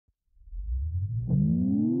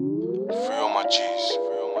my G's.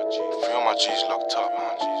 Free all my G's locked up,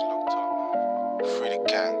 man. Free the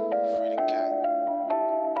gang.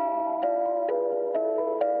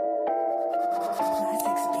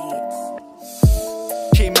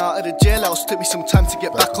 Came out of the jailhouse, took me some time to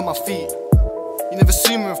get back on my feet. You never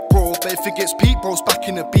see me with bro, but if it gets beat, bro's back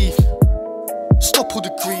in the beef. Stop all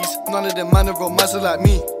the grease, none of them man are real mazza like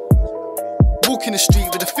me. Walking the street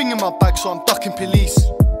with a thing in my bag, so I'm ducking police.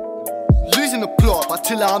 Losing the plot, but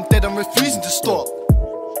till I'm dead I'm refusing to stop.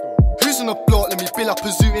 Who's on the block, let me bill up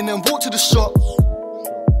a zoo and then walk to the shop.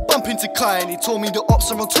 Bump into Kai and he told me the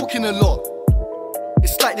ops are on talking a lot.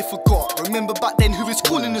 It's like they forgot, remember back then who was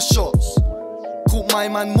calling the shots. Caught my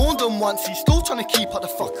man more than once, he's still trying to keep up the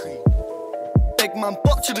fuckery. Beg man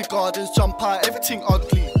buck to the gardens, jump out, everything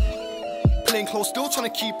ugly. Playing close, still trying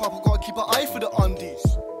to keep up, I gotta keep an eye for the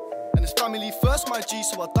undies. And it's family first, my G,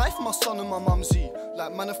 so I die for my son and my mumsy.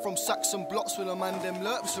 Like man are from Saxon blocks, with a man them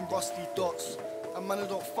lurk with some rusty dots. And man I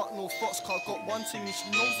don't fuck no fox, cause I got one thing and she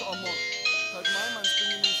knows that I'm on. Heard my man's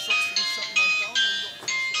bringing in shots, so we shut man down and lock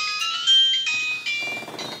him.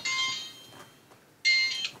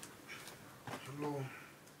 Hello.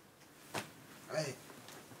 Hey,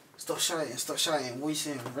 stop shouting, what are you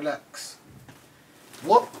saying? Relax.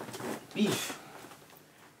 What? Beef?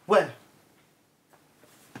 Where?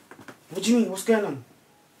 What do you mean? What's going on?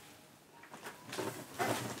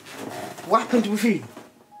 What happened with you?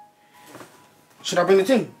 Should I bring the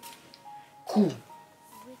thing? Cool.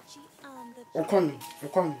 I'm coming.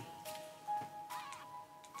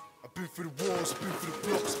 I've been through the walls, I've been through the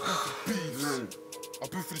blocks, I've been through the beefs.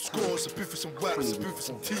 I've been through the scores, I've been through some wax, I've been through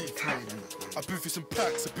some teeth. I've been through some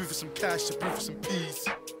packs, I've been through some cash, I've been through some peas.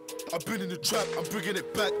 I've been in the trap, I'm bringing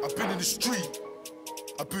it back, I've been in the street.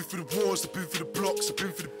 I've been through the wars, I've been through the blocks, I've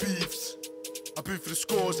been through the beefs. I've been through the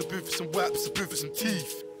scores, I've been through some waps, I've been through some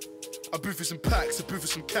teeth. I've been through some packs, I've been through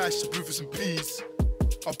some cash, I've been through some peas.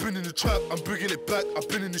 I've been in the trap, I'm bringing it back, I've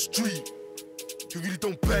been in the street. You really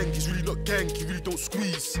don't bang, he's really not gang, you really don't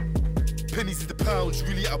squeeze. Pennies in the pounds, you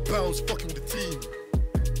really out of bounds, fucking with the team.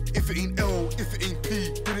 If it ain't L, if it ain't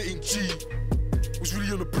P, then it ain't G. Was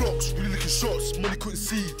really on the blocks, really licking shots, money couldn't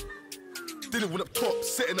see. Then it went up top,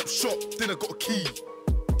 setting up shop, then I got a key.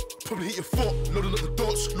 Probably hit your foot, loading up the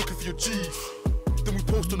dots, looking for your G's. Then we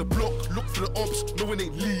post on the block, look for the ops, no one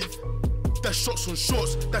ain't leave. That's shots on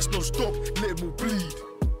shots, that's no stop, let them all bleed.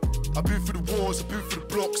 I've been through the wars, I've been through the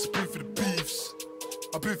blocks, I've been through the beefs.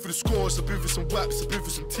 I've been through the scores, I've been through some waps, I've been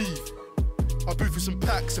through some teeth. I've been through some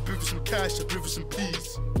packs, I've been through some cash, I've been through some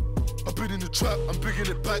peas. I've been in the trap, I'm bringing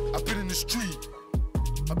it back, I've been in the street.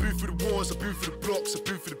 I've been through the wars, I've been through the blocks, I've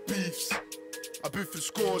been through the beefs. I've been through the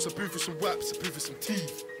scores, I've been through some waps, I've been through some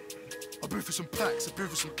teeth. I've been through some packs, I've been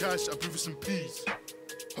through some cash, I've been through some peas.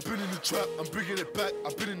 I've been in the trap, I'm bringing it back,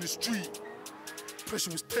 I've been in the street.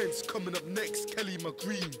 Pressure was tense, coming up next, Kelly my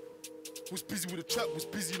green. Was busy with the trap, was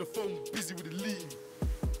busy on the phone, busy with the lean.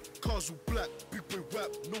 Cars all black, big boy rap,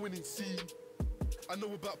 no one ain't seen. I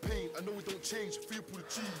know about pain, I know it don't change, free up all the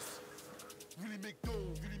cheese. Really make dough,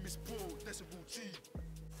 really miss bro, that's a real G.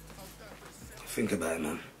 Think about it,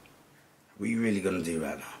 man. What are you really gonna do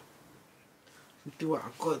right now? Do what I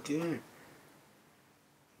gotta do, innit?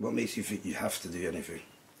 What makes you think you have to do anything?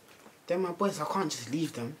 They're my boys, I can't just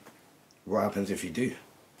leave them. What happens if you do?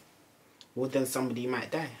 Well, then somebody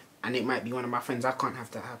might die. And it might be one of my friends, I can't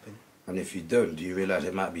have that happen. And if you don't, do you realise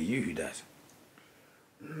it might be you who dies?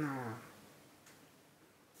 Nah.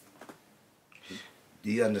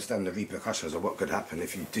 Do you understand the repercussions of what could happen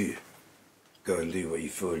if you do go and do what you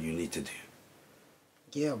feel you need to do?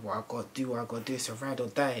 Yeah, but I gotta do what I gotta do, so ride or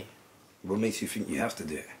die. What makes you think you have to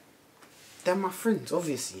do it? They're my friends,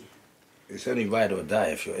 obviously. It's only ride or die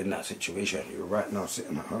if you're in that situation. You're right now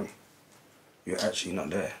sitting at home. You're actually not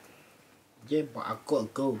there. Yeah, but I gotta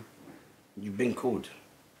go. You've been called.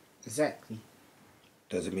 Exactly.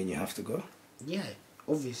 Does it mean you have to go? Yeah,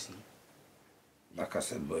 obviously. Like I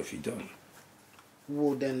said, but if you don't?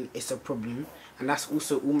 Well, then it's a problem. And that's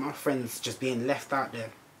also all my friends just being left out there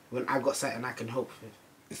when I got something I can help with.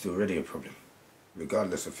 It's already a problem,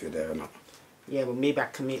 regardless if you're there or not. Yeah, but maybe I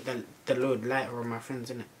can make the load lighter on my friends,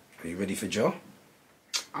 innit? Are you ready for jail?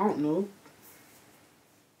 I don't know.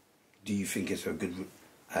 Do you think it's a good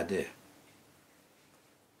idea?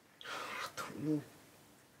 I don't know.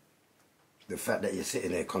 The fact that you're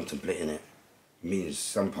sitting there contemplating it means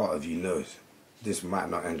some part of you knows this might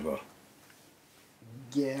not end well.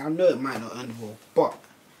 Yeah, I know it might not end well, but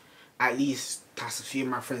at least that's a few of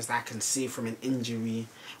my friends that I can save from an injury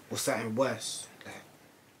or something worse.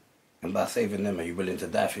 And by saving them, are you willing to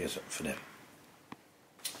die for them?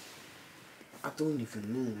 I don't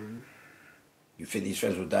even know, man. You think these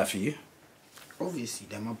friends will die for you? Obviously,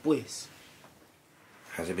 they're my boys.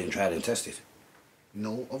 Has it been tried and tested?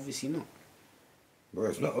 No, obviously not. Bro,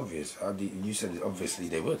 it's not obvious. How do you said obviously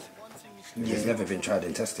they would. If Yeah. it's never been tried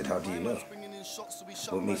and tested, how do you know?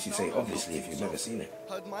 What makes you say obviously if you've never seen it?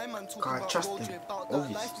 Can't trust them.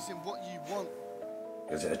 Obviously.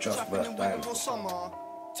 Is it a trust worth dying for?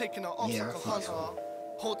 Yeah, I think so.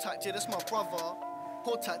 Hold tight, J, that's my brother.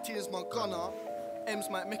 Hold tight, T is my gunner. M's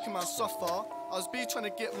might make him man suffer. I was B trying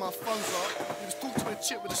to get my funds up. He was talking to a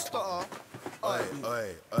chick with a stutter. Oi.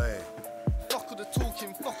 Fuck all the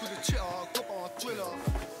talking, fuck all the chitter. Got my driller.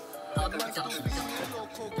 That man's still being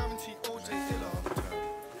local, guarantee OJ Dilla.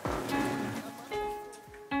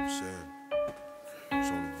 I'm saying, it's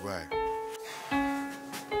only right.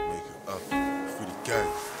 Make it up for the gang.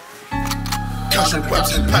 Cash and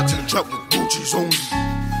webs and packs in the trap with Gucci's only.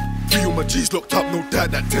 3 of my G's locked up, no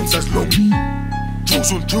doubt that 10 size lonely.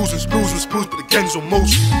 Jewels on jewels and spills on spills, but the gang's on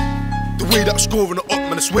mostly. The way that I score on the up,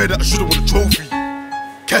 man, I swear that I should've won a trophy.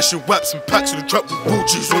 Cash and wraps and packs in the trap with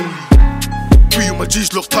Gucci's only. 3 of my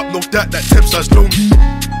G's locked up, no doubt that 10 size lonely.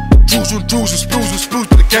 Jewels on jewels and spills, but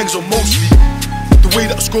the gang's on mostly. The way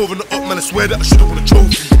that I score on the up, man, I swear that I should've won a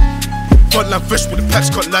trophy. Frontline fresh with the packs,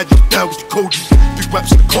 can't lie, you down with the Cody. Big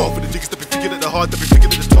raps in the car for the niggas that be thinking at the hard, that be thinking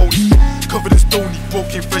at the Tony. Covered in stony, broke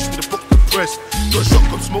came fresh with the book to press. Got a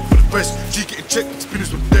shotgun smoke for the rest. G getting checked,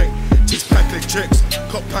 spinners on deck. Chase pack leg checks,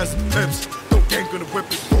 cut pants and peps. Don't gang on the web,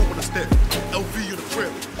 big four when I step. LV on the prep,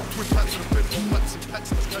 twin packs on the bed, all packs and packs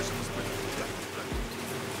in the splash on the spin.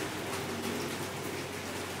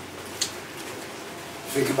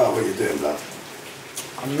 Think about what you're doing, blood.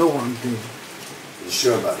 I know what I'm doing. You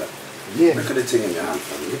sure about that? Yeah. Look at the thing in your hand,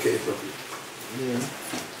 fam. Look at it properly. Yeah.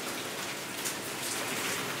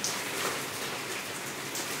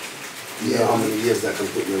 You know how many years that can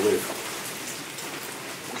put you away from?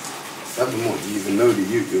 Furthermore, do you even know the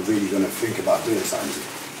youth you're really going to think about doing something?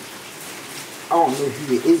 I don't know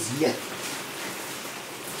who it is yet.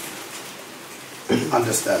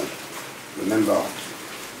 Understand. Remember,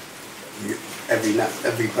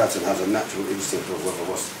 every person has a natural instinct of whether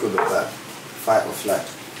what's good or bad. Fight or flight.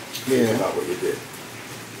 Yeah. Think about what you did.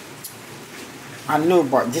 I know,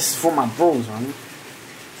 but this is for my bros, man.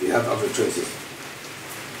 You have other choices.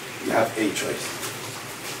 You have a choice.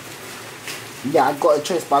 Yeah, I got a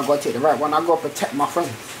choice, but I got to take the right one. I got to protect my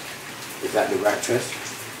friends. Is that the right choice?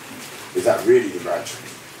 Is that really the right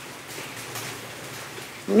choice?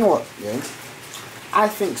 You know what? Yeah, I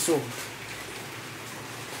think so.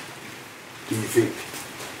 Do you think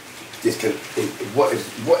this can? What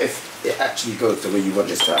if it actually goes the way you want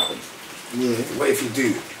this to happen? Yeah. What if you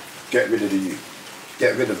do get rid of the youth?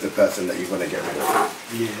 Get rid of the person that you want to get rid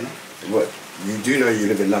of? Yeah. What? You do know you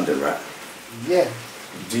live in London, right? Yeah.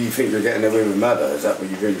 Do you think you're getting away with murder? Is that what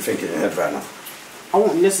you really think in your head right now? I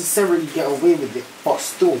won't necessarily get away with it, but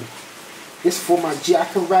still, this for my G. I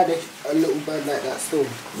can ride a little bird like that still.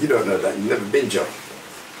 You don't know that. You've never been jail.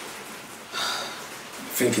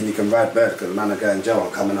 Thinking you can ride bird because man are going jail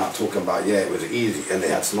and coming out talking about, yeah, it was easy and they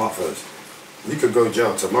had smartphones. You could go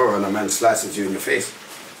jail tomorrow and a man slices you in your face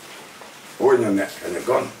or in your neck and you're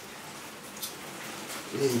gone.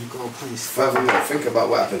 Yeah, you go place. Furthermore, think about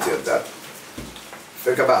what happened to your dad.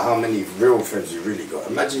 Think about how many real friends you really got.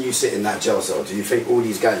 Imagine you sit in that jail cell. Do you think all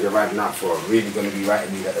these guys you're riding out for are really going to be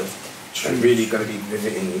writing you letters? And really going to be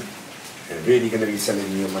visiting you? And really going to be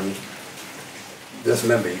sending you your money? Just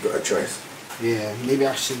remember, you got a choice. Yeah, maybe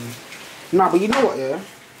I should. Nah, but you know what, yeah?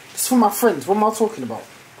 It's for my friends. What am I talking about?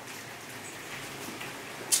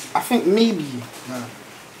 I think maybe.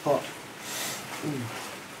 But.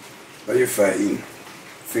 But you're 13.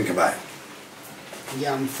 Think about it.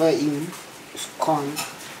 Yeah, I'm 13. It's calm.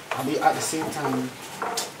 I'll be at the same time.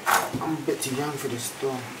 I'm a bit too young for this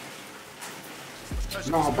though.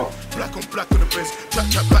 No, but black on the bench,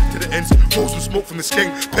 trap back to the ends. Rolls and smoke from the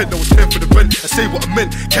skeng. Pen that was 10 for the rent. I say what I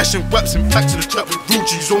meant. Cash and wraps and packs in the trap with real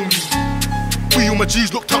G's only. 3 of my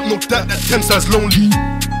G's locked up, no doubt that 10 size lonely.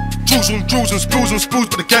 Jewels and spills,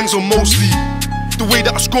 but the gang's on mostly. The way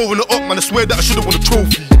that I score on the up, man, I swear that I should've won a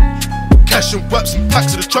trophy. Cash and wraps and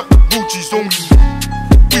packs in the trap with real G's only.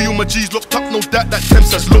 3 of my G's locked up, no doubt that 10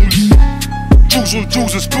 size lonely. Jewels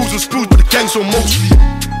and spills, but the gang's on mostly.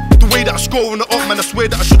 The way that I score on the up, man, I swear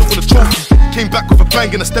that I should've won a trophy. Came back with a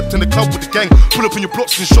bang and I stepped in the club with the gang. Pull up in your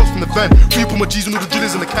blocks and shots from the van. 3 of my G's and all the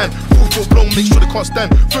drillers in the can. Full blown, make sure they can't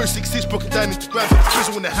stand. 36 broken down into grams.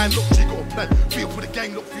 Prison in the hand, look, G got a plan. 3 up with the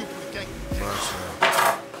gang, look, 3 up with the gang.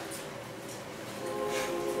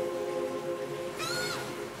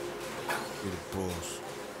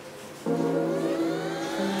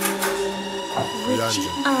 Richie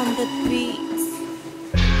on the beats.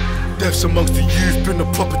 Deaths amongst the youth been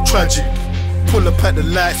a proper tragic. Pull up at the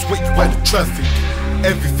lights, wait you at the traffic.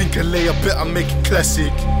 Everything can lay, I bet I make it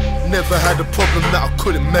classic. Never had a problem that I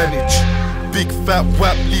couldn't manage. Big fat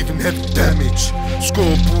whap leaving heavy damage.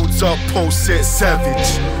 Scoreboards up, post set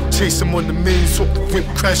savage. Chase him on the mains, hope the whip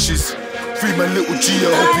crashes. Free my little G,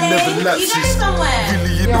 I hope he never lapses.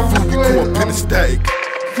 Really in the room, we caught up in the static.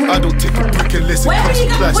 I don't take a brick unless it comes to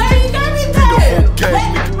plastic. Be the whole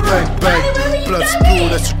gang, nigga, bang bang. Blood spill,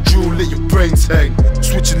 that's a jewel, let your brains hang.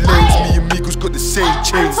 Switching lanes, me and Migos got the same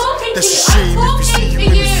chains. That's a shame if we see you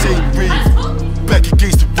in the same rave. Back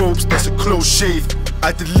against the ropes, that's a close shave.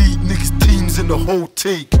 I delete niggas' teams in the whole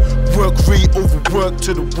take. Work rate over work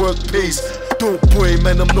to the work pace. Dope boy,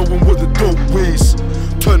 man, I'm knowing what the dope weighs.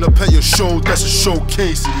 Turn up at your show, that's a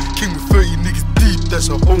showcase. King with 30 niggas deep, that's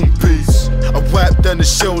a home base. I wipe down the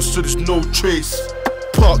shells so there's no trace.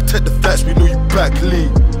 Parked at the flats, we know you back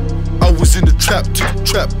late. I was in the trap till the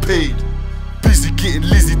trap paid. Busy getting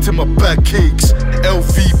Lizzie till my back aches.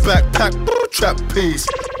 LV backpack, trap pace.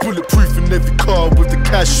 Bulletproof in every car with the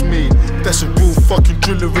cash made. That's a real fucking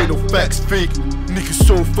driller, ain't no facts fake. Niggas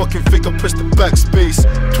so fucking fake, I press the backspace.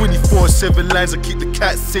 24/7 lines, I keep the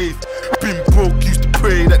cat safe. Been broke, used to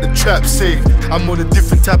pray that the trap safe. I'm on a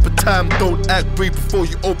different type of time, don't act brave before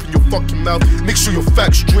you open your fucking mouth. Make sure your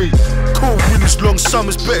facts straight. Cold winters, long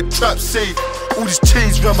summers, better trap safe. All these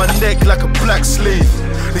chains round my neck like a black slave.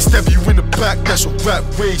 They stab you in the back, that's a rap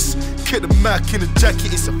race. Get the Mac in a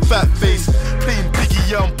jacket, it's a fat face. Playing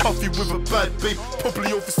Biggie, yeah, I'm puffy with a bad babe.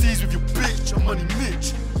 Probably overseas with your bitch, I'm money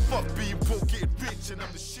Mitch. Fuck being broke, getting rich, and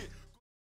I'm the shit.